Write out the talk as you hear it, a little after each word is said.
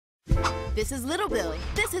This is Little Bill.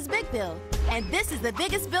 This is Big Bill. And this is the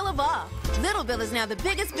biggest bill of all. Little Bill is now the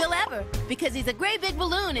biggest bill ever because he's a great big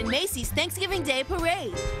balloon in Macy's Thanksgiving Day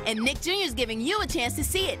Parade. And Nick Jr. is giving you a chance to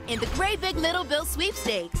see it in the Great Big Little Bill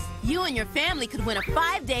Sweepstakes. You and your family could win a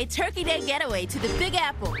 5-day Turkey Day getaway to the Big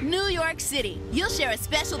Apple, New York City. You'll share a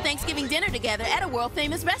special Thanksgiving dinner together at a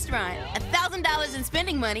world-famous restaurant. $1,000 in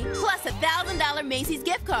spending money, plus a $1,000 Macy's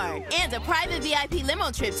gift card. And a private VIP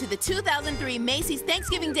limo trip to the 2003 Macy's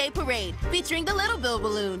Thanksgiving Day Parade, featuring the Little Bill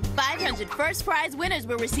balloon. 500 first prize winners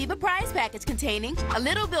will receive a prize package containing a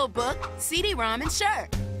Little Bill book, CD-ROM, and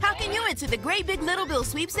shirt. How can you enter the Great Big Little Bill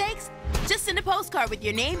Sweepstakes? Just send a postcard with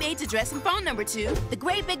your name, age, address, and phone number to the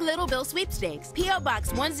Great Big Little Bill Sweepstakes, P.O. Box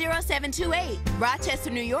 10728, Rochester,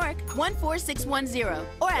 New York 14610,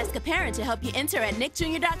 or ask a parent to help you enter at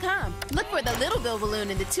nickjr.com. Look for the Little Bill balloon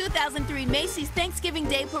in the 2003 Macy's Thanksgiving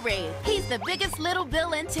Day Parade. He's the biggest Little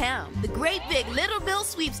Bill in town. The Great Big Little Bill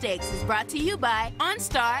Sweepstakes is brought to you by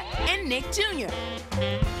OnStar and Nick Jr.